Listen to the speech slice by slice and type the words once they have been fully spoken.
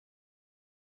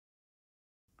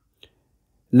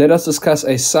let us discuss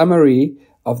a summary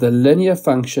of the linear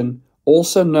function,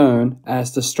 also known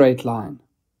as the straight line.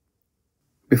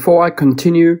 Before I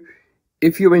continue,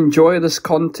 if you enjoy this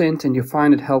content and you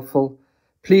find it helpful,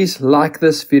 please like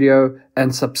this video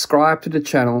and subscribe to the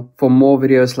channel for more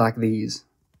videos like these.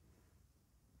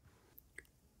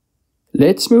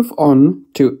 Let's move on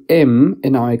to m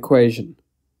in our equation.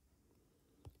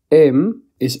 M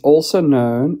is also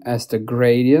known as the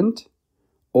gradient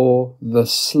or the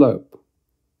slope.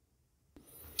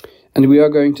 And we are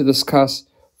going to discuss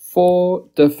 4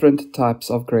 different types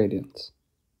of gradients.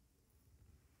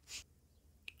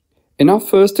 In our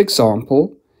first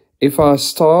example, if I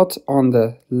start on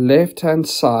the left-hand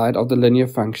side of the linear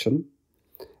function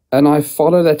and I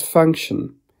follow that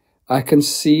function, I can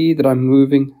see that I'm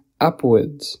moving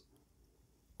upwards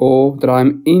or that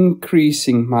I'm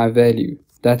increasing my value.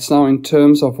 That's now in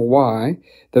terms of y,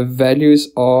 the values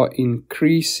are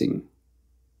increasing.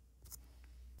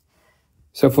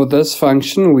 So for this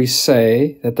function, we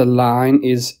say that the line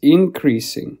is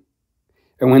increasing.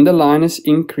 And when the line is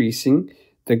increasing,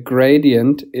 the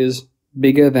gradient is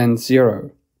bigger than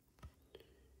 0.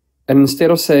 And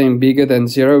instead of saying bigger than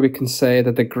 0, we can say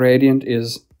that the gradient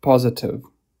is positive.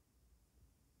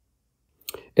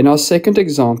 In our second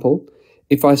example,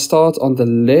 if I start on the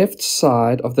left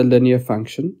side of the linear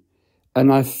function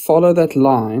and I follow that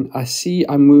line, I see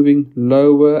I'm moving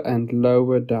lower and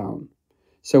lower down.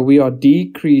 So we are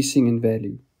decreasing in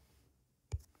value.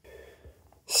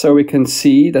 So we can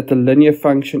see that the linear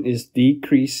function is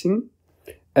decreasing.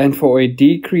 And for a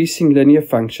decreasing linear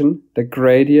function, the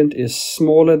gradient is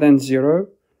smaller than 0,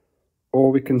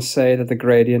 or we can say that the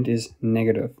gradient is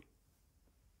negative.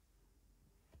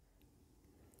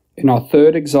 In our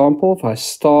third example, if I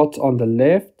start on the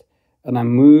left and I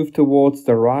move towards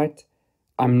the right,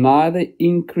 I'm neither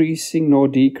increasing nor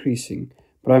decreasing,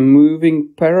 but I'm moving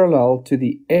parallel to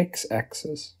the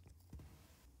x-axis.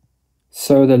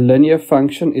 So the linear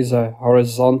function is a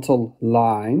horizontal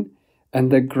line,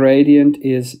 and the gradient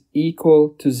is equal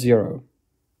to 0.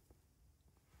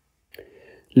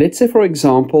 Let's say, for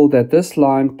example, that this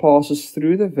line passes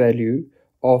through the value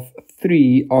of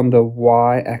 3 on the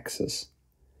y-axis.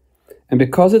 And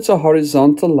because it's a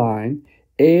horizontal line,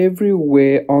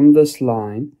 everywhere on this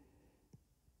line,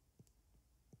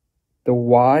 the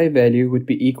y value would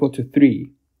be equal to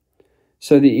 3.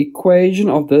 So the equation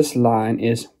of this line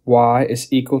is y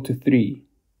is equal to 3.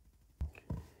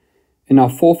 In our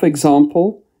fourth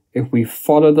example, if we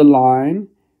follow the line,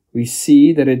 we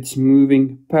see that it's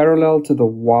moving parallel to the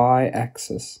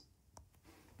y-axis.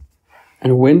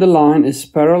 And when the line is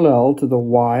parallel to the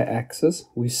y-axis,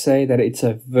 we say that it's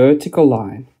a vertical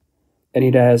line and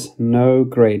it has no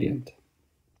gradient.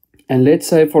 And let's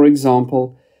say, for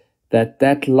example, that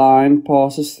that line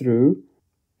passes through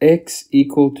x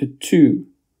equal to 2.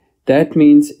 That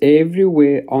means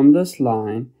everywhere on this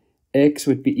line, x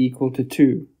would be equal to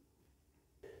 2.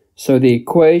 So the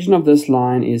equation of this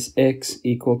line is x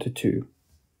equal to 2.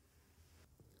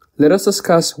 Let us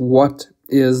discuss what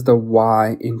is the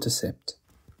y-intercept.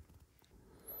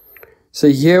 So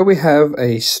here we have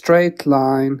a straight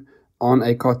line on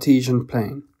a Cartesian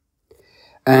plane.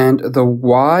 And the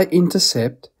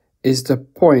y-intercept is the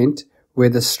point where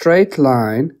the straight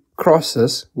line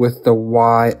crosses with the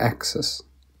y-axis.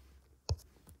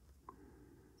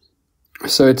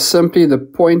 So it's simply the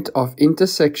point of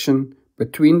intersection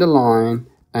between the line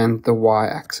and the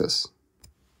y-axis.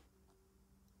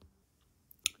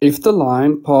 If the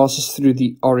line passes through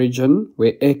the origin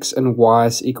where x and y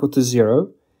is equal to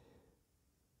 0,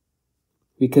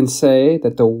 we can say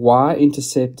that the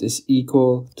y-intercept is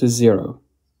equal to 0.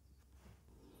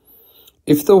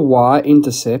 If the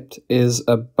y-intercept is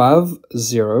above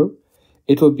 0,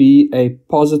 it will be a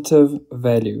positive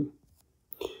value,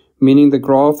 meaning the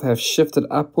graph has shifted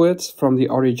upwards from the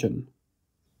origin.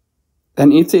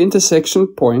 And if the intersection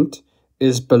point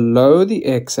is below the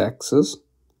x-axis,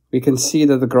 we can see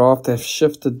that the graph has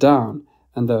shifted down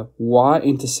and the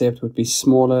y-intercept would be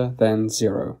smaller than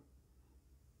 0.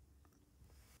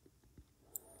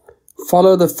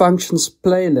 Follow the functions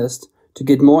playlist to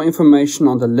get more information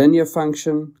on the linear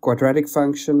function, quadratic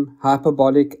function,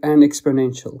 hyperbolic, and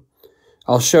exponential.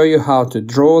 I'll show you how to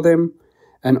draw them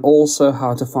and also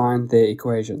how to find their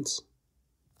equations.